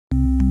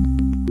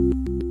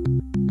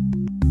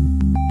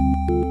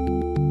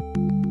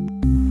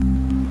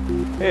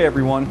Hey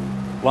everyone,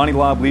 Lonnie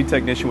Lobb, lead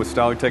technician with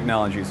Styler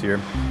Technologies here.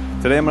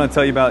 Today I'm going to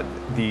tell you about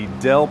the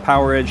Dell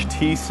PowerEdge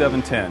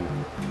T710.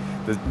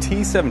 The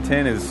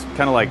T710 is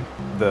kind of like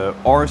the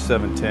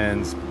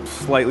R710's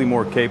slightly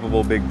more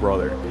capable big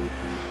brother.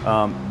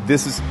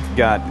 This has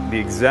got the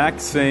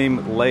exact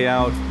same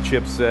layout,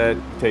 chipset,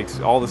 takes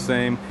all the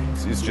same,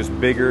 it's just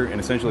bigger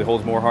and essentially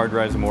holds more hard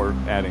drives and more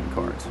add-in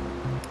cards.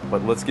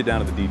 But let's get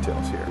down to the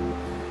details here.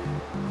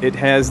 It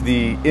has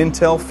the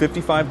Intel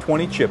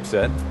 5520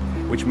 chipset,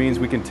 which means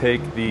we can take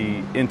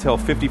the Intel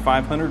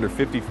 5500 or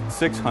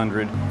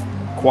 5600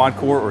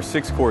 quad-core or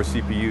 6-core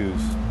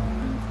CPUs.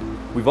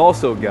 We've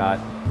also got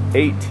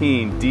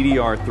 18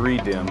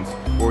 DDR3 DIMMs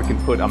where we can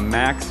put a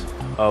max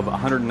of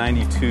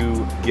 192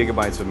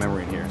 gigabytes of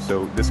memory in here.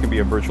 So this can be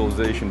a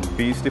virtualization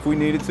beast if we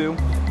needed to.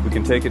 We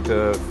can take it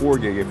to 4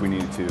 gig if we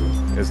needed to,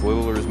 as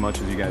little or as much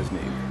as you guys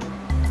need.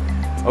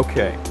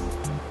 Okay.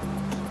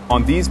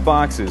 On these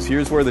boxes,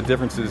 here's where the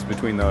differences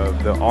between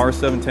the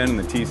R710 and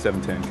the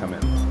T710 come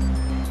in.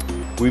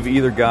 We've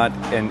either got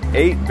an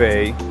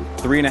 8-bay,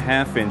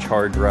 3.5-inch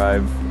hard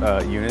drive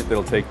unit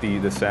that'll take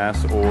the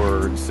SAS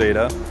or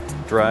SATA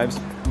drives,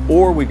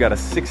 or we've got a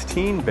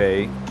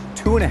 16-bay,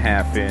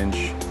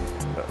 2.5-inch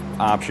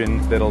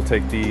option that'll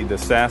take the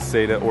SAS,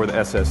 SATA, or the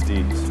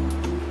SSDs.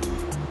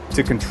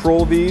 To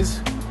control these,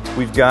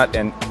 we've got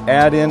an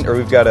add-in, or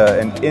we've got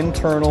an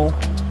internal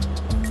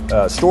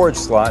storage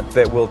slot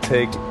that will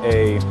take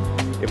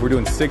if we're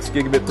doing 6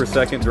 gigabit per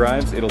second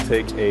drives, it'll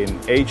take an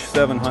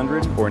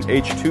H700 or an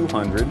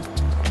H200.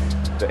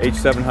 The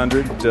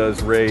H700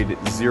 does RAID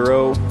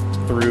 0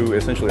 through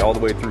essentially all the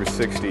way through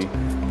 60.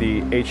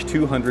 The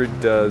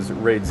H200 does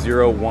RAID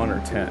 0, 1, or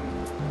 10.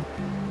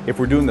 If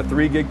we're doing the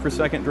 3 gig per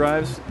second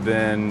drives,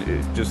 then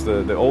just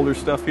the older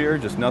stuff here,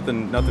 just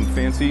nothing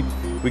fancy.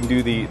 We can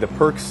do the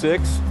PERC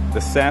 6,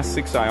 the SAS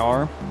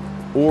 6IR,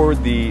 or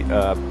the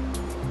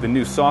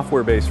new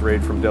software-based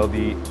RAID from Dell,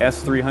 the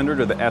S300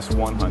 or the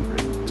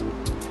S100.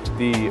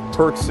 The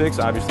PERC 6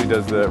 obviously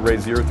does the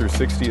RAID 0 through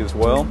 60 as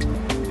well.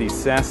 The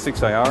SAS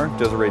 6IR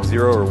does a RAID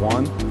 0 or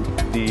 1.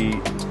 The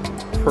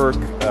PERC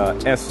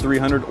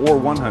S300 or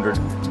 100,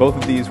 both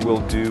of these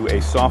will do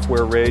a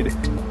software RAID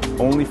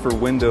only for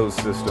Windows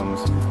systems,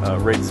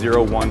 RAID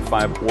 0, 1,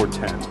 5, or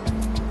 10.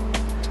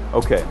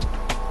 Okay,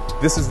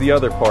 this is the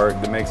other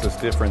part that makes us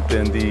different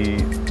than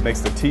makes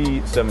the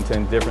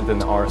T710 different than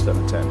the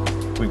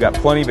R710. We've got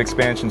plenty of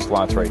expansion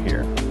slots right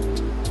here.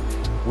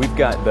 We've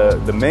got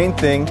the main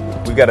thing,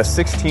 we've got a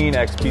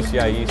 16x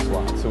PCIe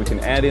slot, so we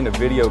can add in a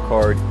video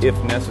card if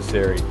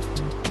necessary.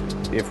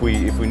 If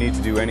we need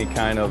to do any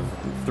kind of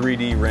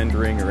 3D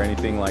rendering or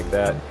anything like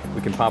that,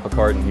 we can pop a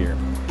card in here.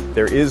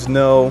 There is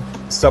no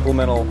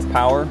supplemental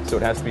power, so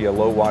it has to be a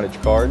low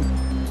wattage card,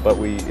 but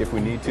if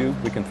we need to,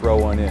 we can throw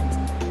one in.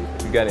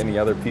 If you've got any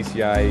other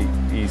PCIe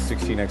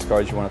 16x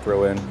cards you want to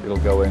throw in, it'll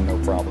go in no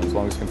problem, as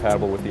long as it's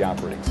compatible with the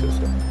operating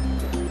system.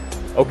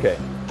 Okay,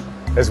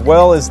 as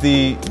well as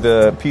the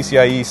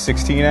PCIe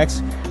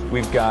 16x,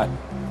 we've got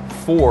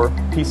 4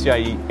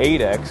 PCIe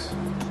 8x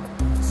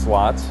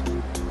slots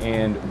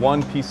and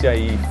 1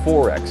 PCIe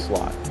 4x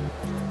slot.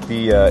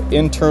 The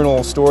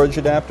internal storage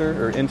adapter,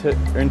 or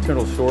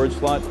internal storage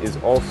slot, is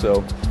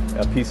also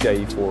a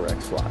PCIe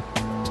 4x slot.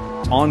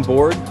 On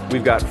board,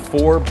 we've got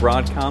 4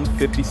 Broadcom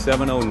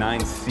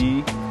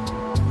 5709C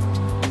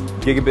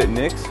gigabit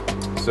NICs.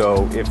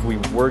 So if we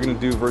were going to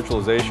do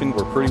virtualization,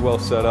 we're pretty well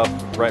set up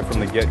right from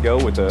the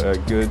get-go with a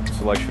good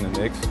selection of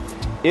NICs.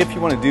 If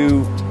you want to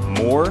do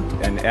more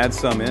and add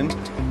some in,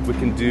 we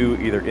can do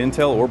either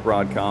Intel or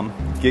Broadcom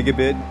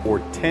gigabit or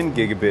 10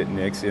 gigabit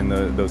NICs in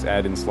those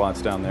add-in slots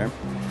down there.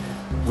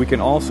 We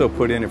can also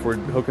put in, if we're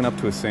hooking up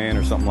to a SAN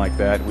or something like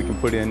that, we can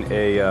put in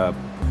a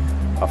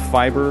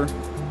fiber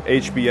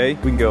HBA.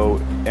 We can go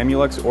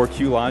Emulux or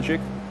QLogic,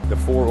 the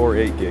 4 or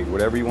 8 gig,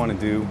 whatever you want to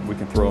do, we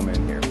can throw them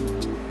in here.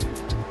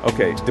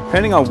 Okay,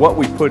 depending on what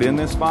we put in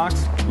this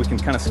box, we can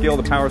kind of scale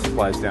the power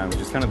supplies down, which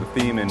is kind of the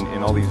theme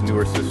in all these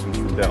newer systems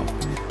from Dell.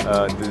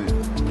 The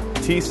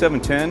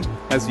T710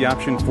 has the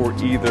option for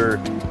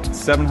either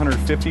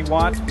 750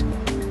 watt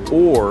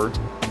or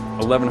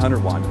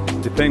 1100 watt,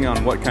 depending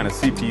on what kind of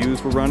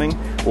CPUs we're running,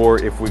 or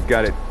if we've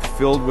got it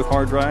filled with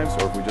hard drives,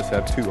 or if we just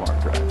have 2 hard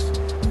drives.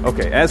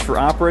 Okay, as for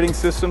operating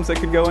systems that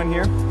could go in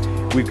here,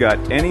 we've got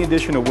any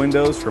edition of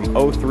Windows from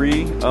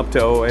 03 up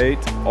to 08,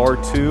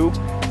 R2,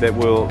 that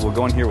will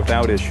go in here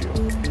without issue.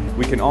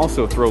 We can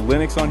also throw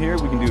Linux on here.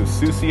 We can do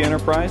SUSE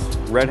Enterprise,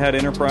 Red Hat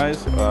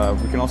Enterprise.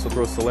 We can also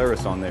throw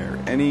Solaris on there.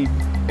 Any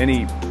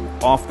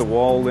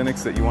off-the-wall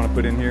Linux that you want to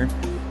put in here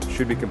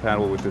should be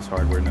compatible with this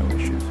hardware, no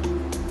issues.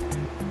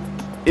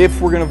 If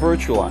we're going to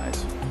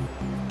virtualize,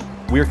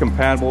 we're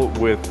compatible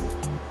with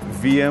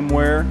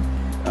VMware,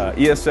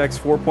 ESX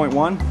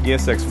 4.1,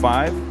 ESX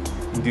 5. We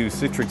can do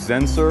Citrix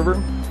Zen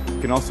Server. You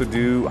can also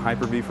do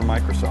Hyper-V from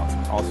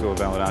Microsoft, also a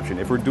valid option.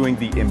 If we're doing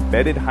the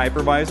embedded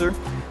hypervisor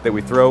that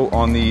we throw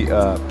on the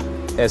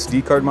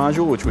SD card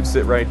module, which would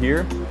sit right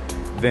here,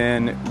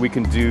 then we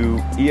can do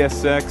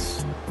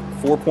ESX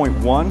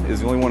 4.1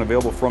 is the only one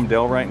available from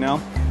Dell right now.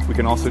 We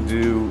can also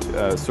do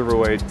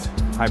server-weight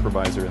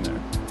HyperVisor in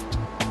there.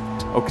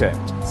 Okay,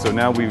 so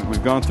now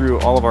we've gone through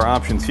all of our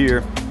options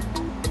here.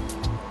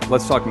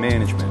 Let's talk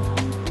management.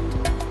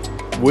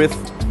 With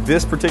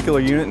this particular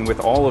unit and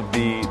with all of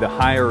the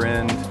higher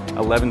end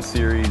 11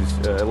 series,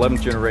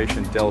 11th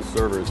generation Dell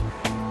servers,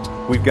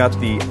 we've got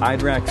the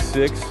IDRAC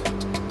 6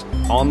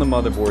 on the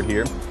motherboard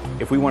here.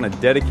 If we want a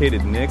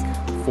dedicated NIC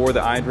for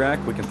the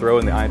IDRAC, we can throw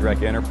in the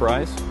IDRAC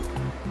Enterprise.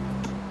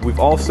 We've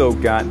also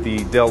got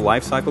the Dell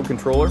Lifecycle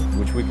Controller,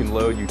 which we can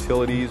load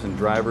utilities and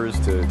drivers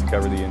to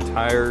cover the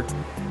entire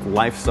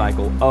life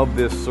cycle of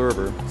this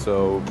server.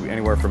 So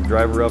anywhere from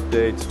driver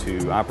updates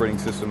to operating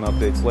system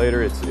updates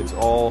later, it's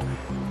all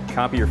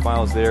copy your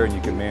files there and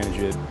you can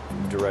manage it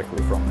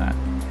directly from that.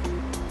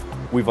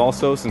 We've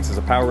also, since it's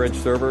a PowerEdge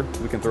server,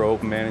 we can throw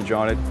OpenManage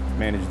on it,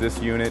 manage this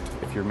unit.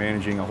 If you're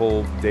managing a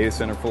whole data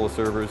center full of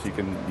servers, you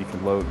can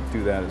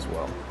do that as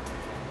well.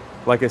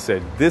 Like I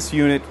said, this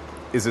unit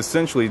is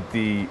essentially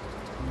the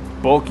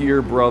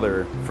bulkier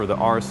brother for the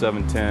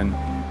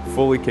R710,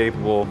 fully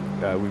capable.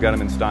 We've got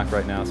them in stock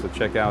right now, so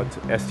check out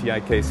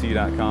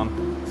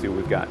stikc.com, see what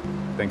we've got.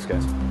 Thanks,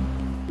 guys.